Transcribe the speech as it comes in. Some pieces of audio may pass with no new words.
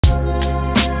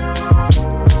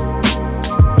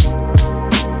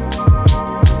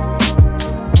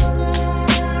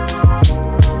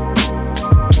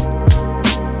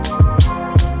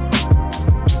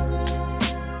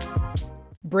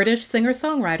British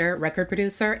singer-songwriter, record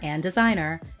producer, and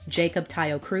designer Jacob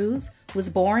Taio Cruz was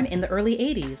born in the early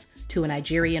 80s to a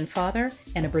Nigerian father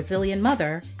and a Brazilian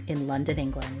mother in London,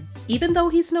 England. Even though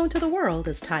he's known to the world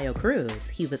as Taio Cruz,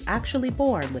 he was actually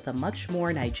born with a much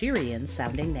more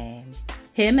Nigerian-sounding name.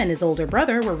 Him and his older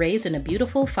brother were raised in a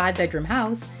beautiful 5-bedroom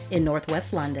house in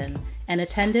northwest London and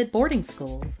attended boarding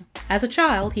schools. As a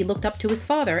child, he looked up to his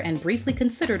father and briefly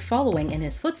considered following in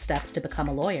his footsteps to become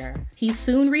a lawyer. He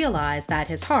soon realized that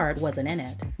his heart wasn't in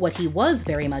it. What he was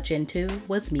very much into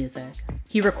was music.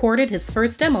 He recorded his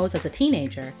first demos as a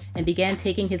teenager and began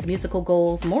taking his musical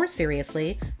goals more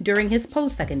seriously during his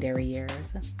post-secondary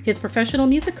years. His professional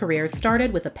music career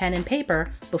started with a pen and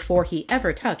paper before he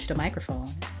ever touched a microphone.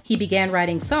 He began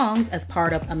writing songs as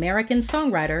part of American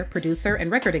songwriter, producer, and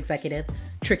record executive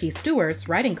Tricky Stewart's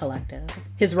writing collective.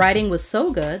 His writing was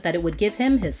so good that it would give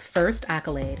him his first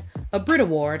accolade, a Brit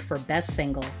Award for Best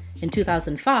Single, in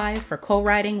 2005 for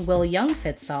co-writing Will Young's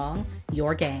hit song,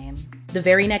 Your Game. The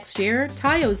very next year,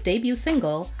 Taio's debut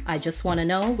single, I Just Wanna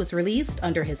Know, was released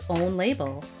under his own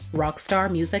label, Rockstar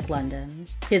Music London.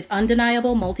 His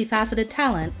undeniable multifaceted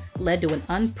talent led to an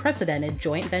unprecedented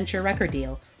joint venture record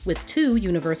deal with 2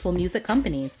 Universal Music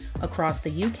companies across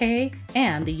the UK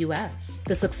and the US.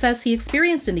 The success he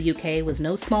experienced in the UK was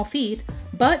no small feat,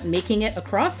 but making it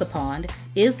across the pond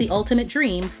is the ultimate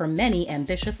dream for many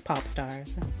ambitious pop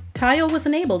stars. Taio was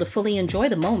unable to fully enjoy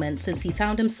the moment since he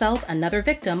found himself another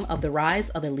victim of the rise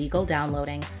of illegal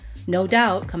downloading, no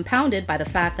doubt compounded by the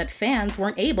fact that fans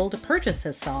weren't able to purchase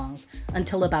his songs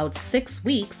until about 6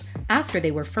 weeks after they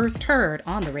were first heard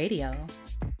on the radio.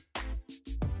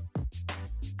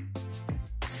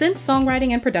 Since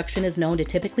songwriting and production is known to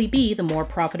typically be the more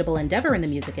profitable endeavor in the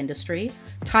music industry,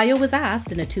 Taio was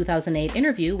asked in a 2008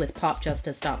 interview with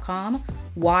PopJustice.com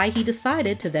why he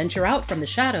decided to venture out from the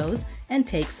shadows and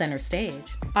take center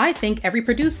stage. I think every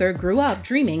producer grew up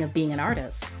dreaming of being an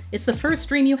artist. It's the first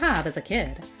dream you have as a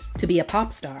kid, to be a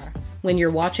pop star. When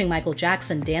you're watching Michael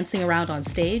Jackson dancing around on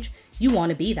stage, you want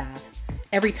to be that.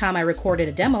 Every time I recorded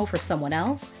a demo for someone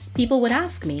else, people would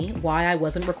ask me why I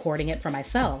wasn't recording it for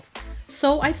myself.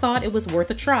 So I thought it was worth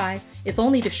a try, if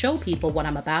only to show people what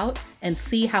I'm about and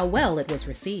see how well it was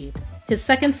received. His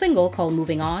second single, called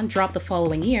Moving On, dropped the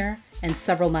following year, and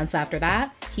several months after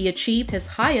that, he achieved his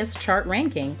highest chart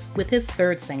ranking with his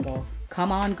third single,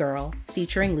 Come On Girl,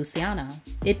 featuring Luciana.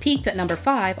 It peaked at number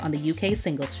 5 on the UK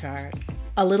singles chart.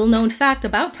 A little known fact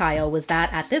about Taio was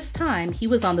that at this time, he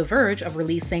was on the verge of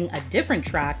releasing a different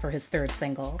track for his third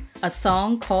single, a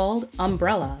song called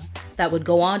Umbrella, that would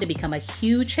go on to become a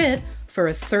huge hit for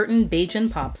a certain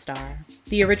Bajan pop star.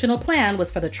 The original plan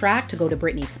was for the track to go to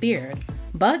Britney Spears,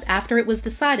 but after it was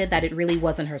decided that it really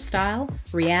wasn't her style,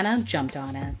 Rihanna jumped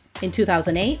on it. In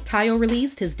 2008, Taio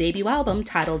released his debut album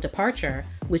titled Departure,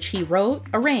 which he wrote,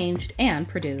 arranged, and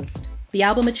produced. The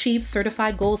album achieved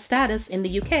certified gold status in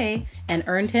the UK and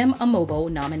earned him a MOBO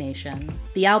nomination.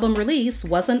 The album release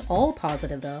wasn't all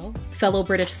positive though. Fellow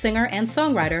British singer and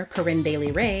songwriter Corinne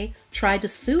Bailey Rae tried to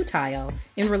sue Taio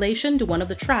in relation to one of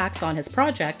the tracks on his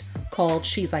project called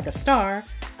She's Like a Star,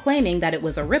 claiming that it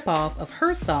was a ripoff of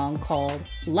her song called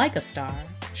Like a Star.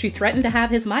 She threatened to have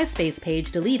his MySpace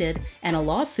page deleted, and a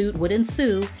lawsuit would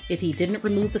ensue if he didn't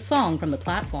remove the song from the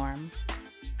platform.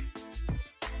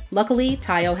 Luckily,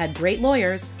 Taio had great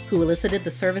lawyers who elicited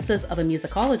the services of a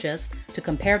musicologist to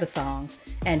compare the songs,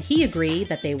 and he agreed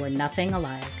that they were nothing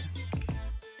alike.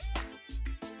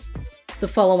 The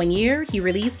following year, he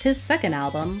released his second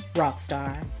album,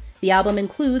 Rockstar. The album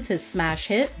includes his smash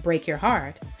hit, Break Your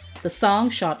Heart. The song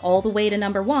shot all the way to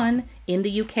number 1 in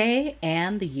the UK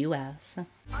and the US.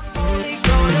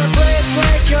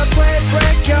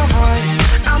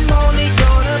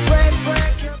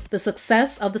 The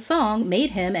success of the song made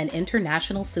him an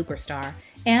international superstar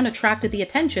and attracted the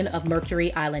attention of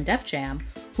Mercury Island Def Jam,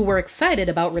 who were excited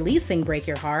about releasing Break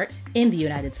Your Heart in the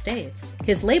United States.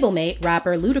 His label mate,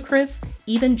 rapper Ludacris,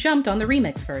 even jumped on the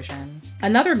remix version.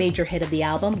 Another major hit of the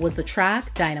album was the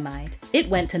track Dynamite. It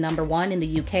went to number 1 in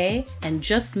the UK and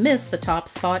just missed the top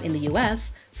spot in the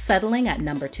US, settling at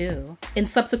number 2. In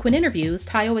subsequent interviews,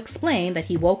 Taio explained that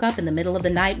he woke up in the middle of the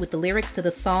night with the lyrics to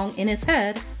the song in his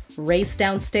head, raced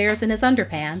downstairs in his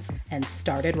underpants, and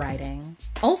started writing.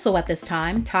 Also at this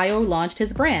time, Taio launched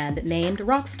his brand named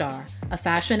Rockstar, a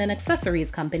fashion and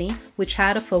accessories company which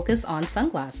had a focus on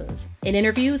sunglasses. In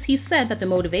interviews, he said that the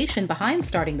motivation behind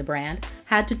starting the brand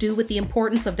had to do with the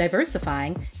importance of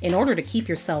diversifying in order to keep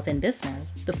yourself in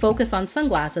business. The focus on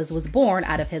sunglasses was born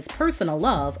out of his personal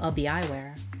love of the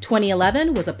eyewear.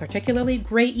 2011 was a particularly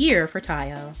great year for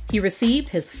Taio. He received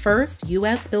his first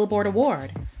US Billboard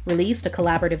Award, released a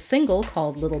collaborative single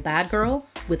called Little Bad Girl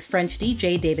with French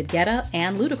DJ David Guetta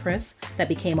and Ludacris that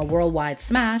became a worldwide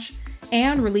smash,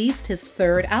 and released his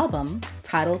third album,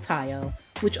 titled Taio,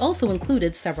 which also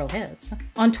included several hits.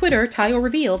 On Twitter, Taio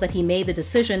revealed that he made the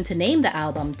decision to name the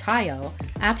album Taio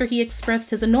after he expressed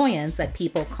his annoyance at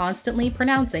people constantly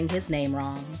pronouncing his name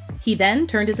wrong. He then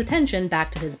turned his attention back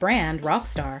to his brand,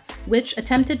 Rockstar, which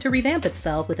attempted to revamp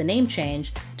itself with a name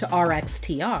change to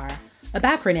RXTR, a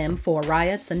backronym for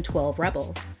Riots and 12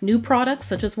 Rebels. New products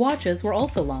such as watches were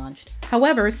also launched.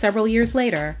 However, several years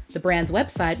later, the brand's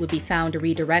website would be found to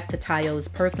redirect to Taio's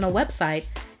personal website,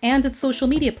 and its social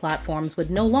media platforms would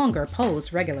no longer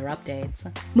post regular updates.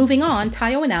 Moving on,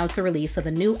 Taio announced the release of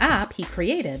a new app he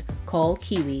created called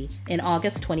Kiwi in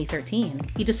August 2013.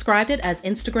 He described it as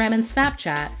Instagram and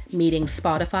Snapchat meeting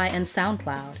Spotify and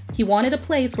SoundCloud. He wanted a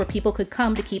place where people could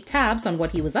come to keep tabs on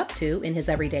what he was up to in his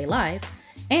everyday life,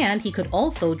 and he could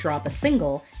also drop a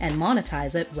single and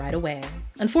monetize it right away.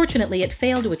 Unfortunately, it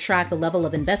failed to attract the level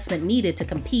of investment needed to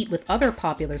compete with other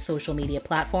popular social media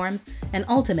platforms and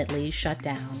ultimately shut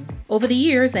down. Over the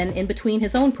years and in between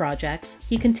his own projects,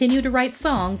 he continued to write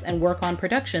songs and work on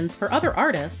productions for other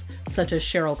artists such as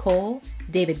Cheryl Cole,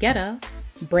 David Guetta,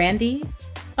 Brandy,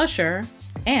 Usher,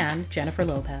 and Jennifer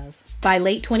Lopez. By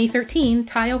late 2013,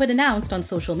 Taio had announced on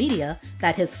social media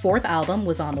that his fourth album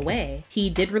was on the way. He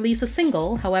did release a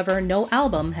single, however, no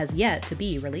album has yet to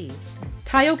be released.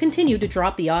 Taio continued to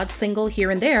drop the odd single here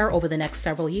and there over the next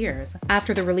several years.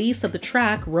 After the release of the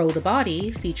track Row the Body,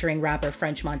 featuring rapper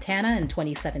French Montana in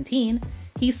 2017,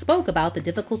 he spoke about the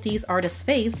difficulties artists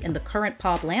face in the current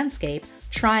pop landscape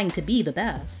trying to be the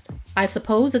best. I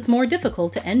suppose it's more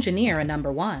difficult to engineer a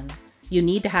number one. You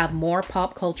need to have more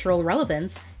pop cultural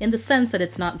relevance in the sense that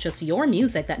it's not just your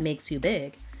music that makes you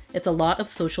big. It's a lot of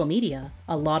social media,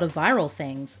 a lot of viral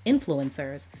things,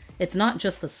 influencers. It's not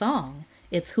just the song,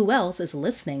 it's who else is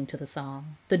listening to the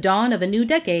song. The dawn of a new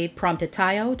decade prompted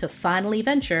Taio to finally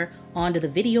venture onto the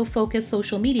video-focused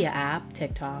social media app,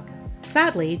 TikTok.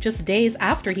 Sadly, just days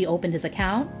after he opened his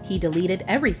account, he deleted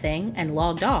everything and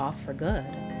logged off for good.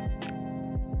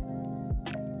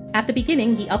 At the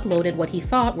beginning, he uploaded what he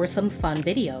thought were some fun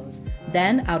videos,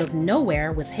 then out of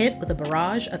nowhere was hit with a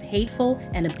barrage of hateful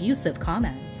and abusive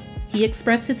comments. He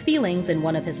expressed his feelings in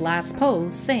one of his last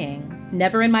posts, saying,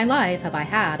 "Never in my life have I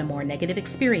had a more negative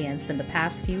experience than the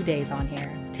past few days on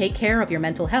here. Take care of your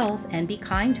mental health and be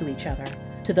kind to each other.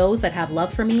 To those that have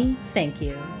love for me, thank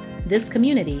you. This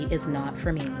community is not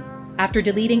for me." After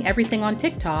deleting everything on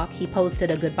TikTok, he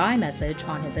posted a goodbye message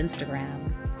on his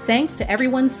Instagram. "Thanks to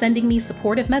everyone sending me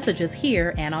supportive messages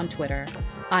here and on Twitter.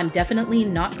 I'm definitely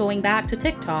not going back to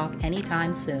TikTok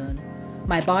anytime soon.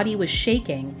 My body was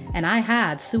shaking and I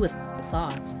had suicidal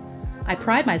thoughts. I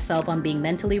pride myself on being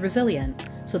mentally resilient,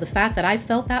 so the fact that I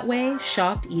felt that way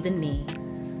shocked even me."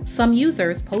 Some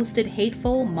users posted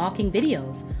hateful, mocking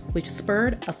videos, which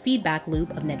spurred a feedback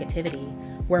loop of negativity,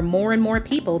 where more and more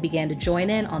people began to join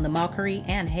in on the mockery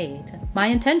and hate. My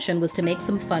intention was to make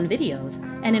some fun videos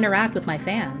and interact with my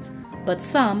fans, but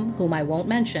some, whom I won't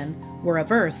mention, were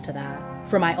averse to that.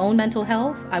 For my own mental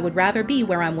health, I would rather be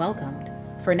where I'm welcomed.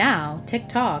 For now,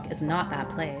 TikTok is not that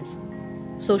place.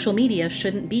 Social media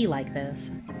shouldn't be like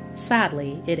this.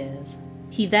 Sadly, it is.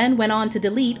 He then went on to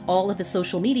delete all of his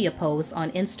social media posts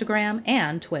on Instagram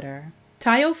and Twitter.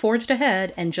 Taio forged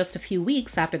ahead, and just a few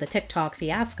weeks after the TikTok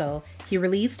fiasco, he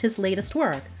released his latest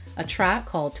work, a track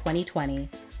called 2020,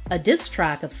 a diss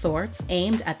track of sorts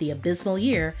aimed at the abysmal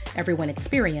year everyone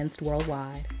experienced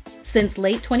worldwide. Since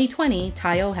late 2020,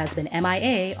 Taio has been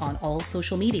MIA on all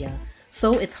social media,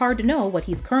 so it's hard to know what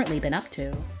he's currently been up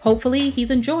to. Hopefully, he's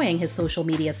enjoying his social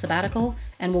media sabbatical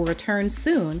and will return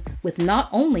soon with not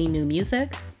only new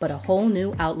music, but a whole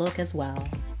new outlook as well.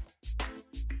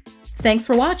 Thanks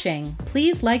for watching.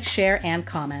 Please like, share, and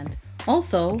comment.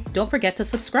 Also, don't forget to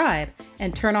subscribe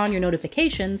and turn on your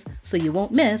notifications so you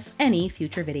won't miss any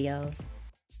future videos.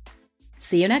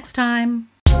 See you next time.